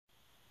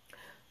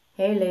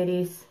Hey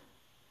ladies,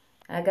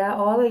 I got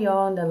all of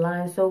y'all on the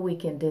line so we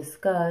can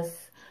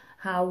discuss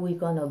how we're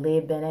gonna lay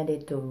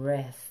Benedict to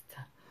rest.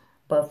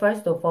 But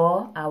first of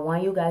all, I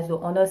want you guys to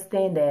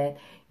understand that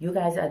you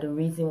guys are the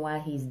reason why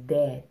he's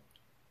dead.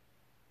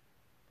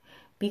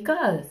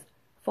 Because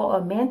for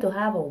a man to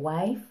have a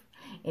wife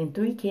and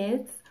 3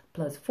 kids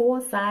plus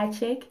 4 side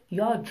chicks,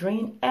 y'all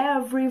drain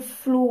every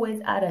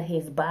fluid out of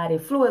his body.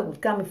 Fluid was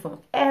coming from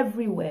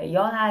everywhere.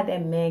 Y'all had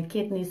that man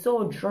kidney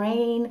so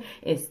drained,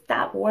 it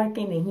stopped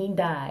working and he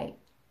died.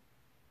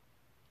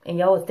 And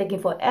y'all was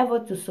taking forever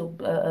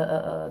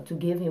to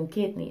give him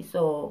kidney.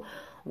 So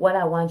what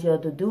I want y'all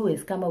to do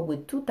is come up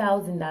with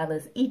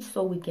 $2,000 each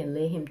so we can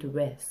lay him to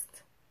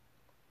rest.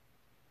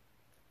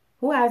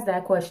 Who asked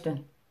that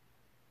question?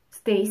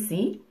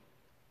 Stacy.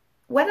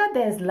 Whether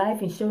there's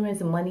life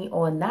insurance money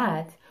or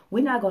not,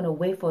 we're not going to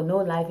wait for no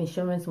life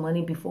insurance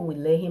money before we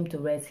lay him to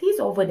rest. He's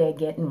over there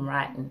getting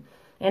rotten.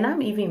 And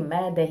I'm even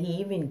mad that he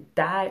even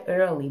died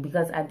early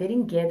because I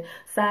didn't get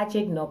side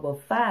chick number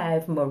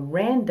 5,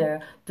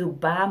 Miranda, to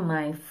buy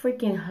my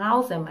freaking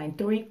house and my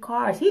 3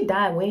 cars. He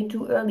died way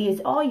too early. It's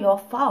all your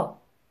fault.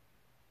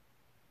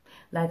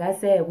 Like I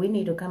said, we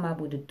need to come up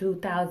with the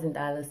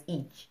 $2,000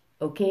 each,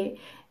 okay?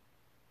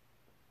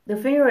 The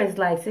funeral is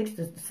like $5,000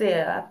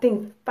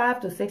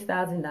 to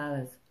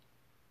 $6,000.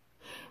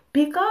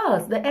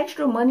 Because the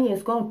extra money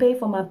is going to pay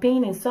for my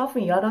pain and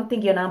suffering. Y'all don't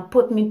think you're not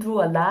putting me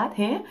through a lot,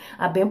 huh?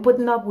 I've been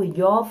putting up with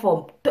y'all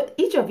for,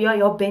 each of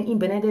y'all been in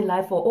Benedict's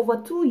life for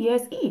over 2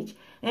 years each.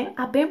 Eh?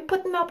 I've been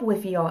putting up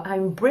with y'all. I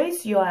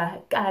embrace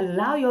y'all. I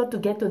allow y'all to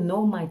get to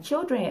know my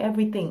children and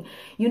everything.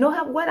 You know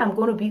what I'm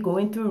going to be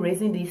going through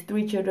raising these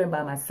 3 children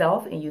by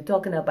myself? And you're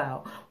talking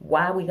about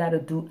why we got to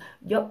do,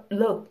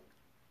 look.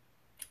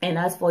 And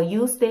as for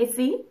you,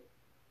 Stacy,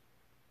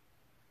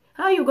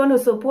 how are you going to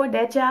support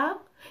that child?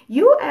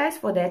 You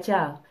asked for that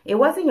child. It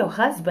wasn't your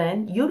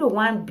husband. You the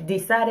one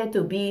decided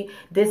to be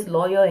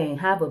disloyal and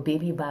have a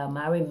baby by a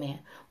married man.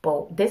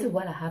 But this is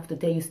what I have to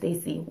tell you,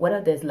 Stacy.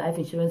 Whether there's life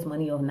insurance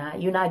money or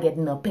not, you're not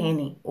getting a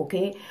penny,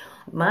 okay?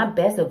 My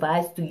best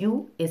advice to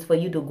you is for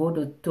you to go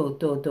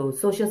to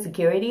Social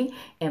Security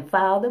and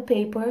file the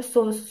paper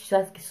so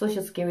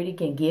Social Security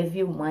can give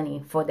you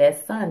money for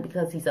that son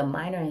because he's a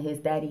minor and his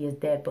daddy is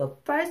dead.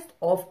 But first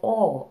of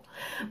all,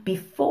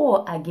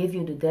 before I give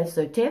you the death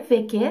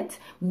certificate,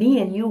 me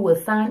and you will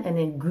sign an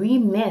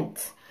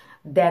agreement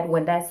that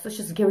when that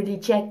Social Security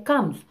check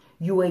comes,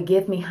 you will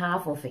give me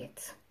half of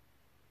it.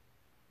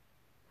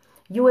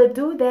 You will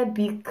do that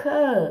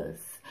because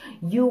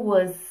you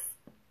was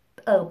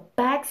a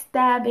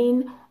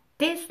backstabbing,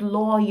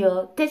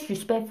 disloyal,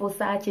 disrespectful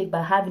side chick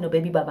by having a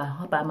baby by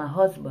my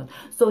husband.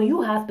 So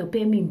you have to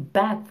pay me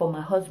back for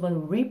my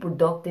husband's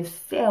reproductive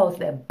cells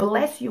that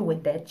bless you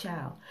with that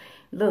child.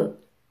 Look,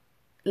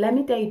 let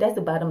me tell you, that's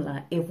the bottom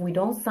line. If we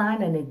don't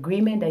sign an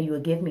agreement that you will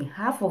give me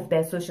half of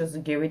that Social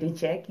Security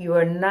check, you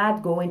are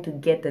not going to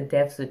get the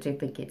death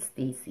certificate,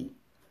 Stacy.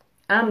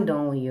 I'm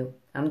done with you.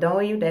 I'm done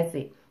with you. That's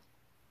it.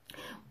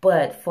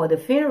 But for the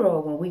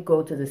funeral, when we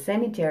go to the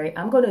cemetery,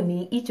 I'm going to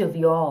need each of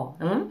y'all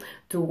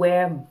to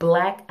wear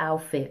black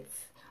outfits.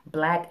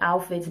 Black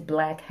outfits,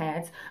 black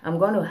hats. I'm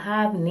going to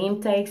have name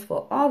tags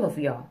for all of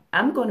y'all.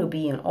 I'm going to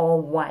be in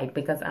all white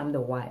because I'm the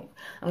wife.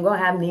 I'm going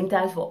to have name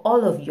tags for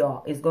all of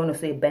y'all. It's going to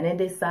say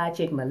Benedict, side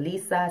chick,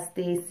 Melissa,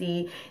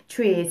 Stacy,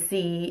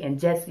 Tracy, and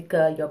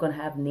Jessica. You're going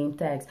to have name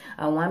tags.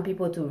 I want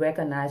people to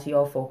recognize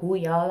y'all for who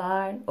y'all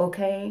are,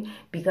 okay?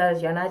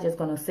 Because you're not just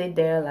going to sit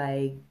there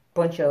like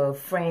bunch of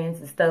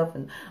friends and stuff.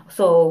 And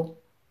so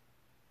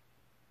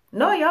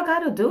no, y'all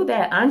got to do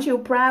that. Aren't you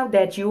proud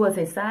that you was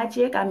a side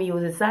chick? I mean, you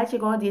was a side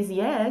chick all these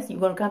years.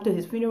 You're going to come to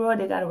his funeral.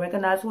 They got to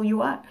recognize who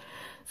you are.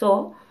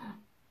 So,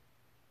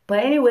 but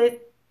anyway,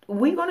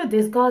 we're going to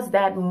discuss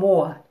that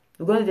more.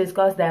 We're going to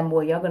discuss that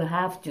more. You're going to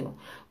have to.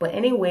 But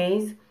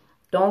anyways,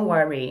 don't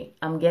worry.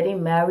 I'm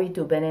getting married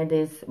to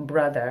Benedict's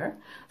brother.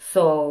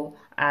 So,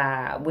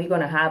 we're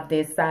going to have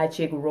this side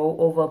chick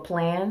rollover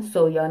plan.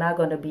 So, you're not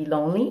going to be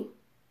lonely.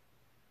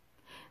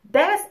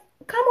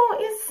 Come on,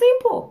 it's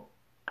simple.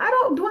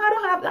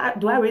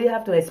 Do I really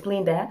have to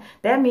explain that?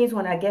 That means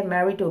when I get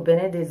married to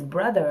Benedict's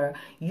brother,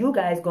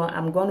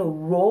 I'm going to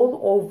roll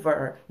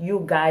over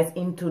you guys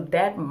into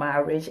that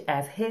marriage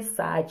as his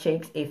side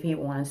chicks if he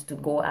wants to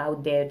go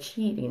out there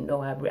cheating.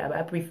 No,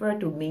 I prefer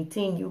to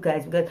maintain you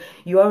guys because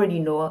you already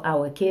know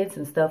our kids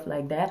and stuff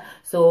like that.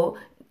 So,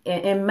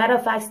 and matter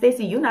of fact,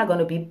 Stacy, you're not going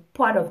to be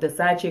part of the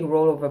side chick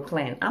rollover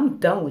plan. I'm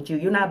done with you.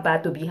 You're not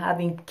about to be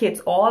having kids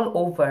all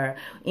over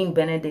in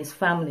Benedict's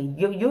family.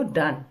 You're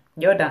done.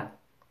 You're done.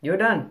 You're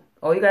done.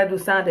 All you got to do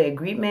is sign the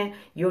agreement.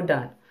 You're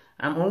done.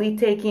 I'm only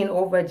taking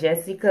over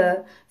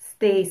Jessica,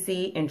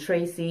 Stacy, and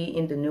Tracy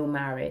in the new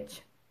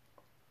marriage.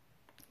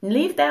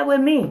 Leave that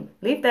with me.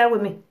 Leave that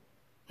with me.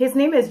 His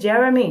name is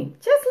Jeremy.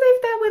 Just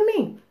leave that with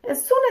me.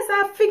 As soon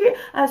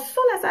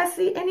as I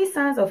see any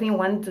signs of him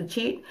wanting to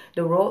cheat,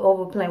 the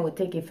rollover plan will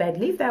take effect.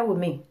 Leave that with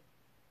me.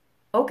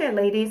 Okay,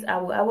 ladies, I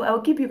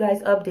will keep you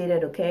guys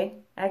updated, okay?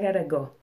 I gotta go.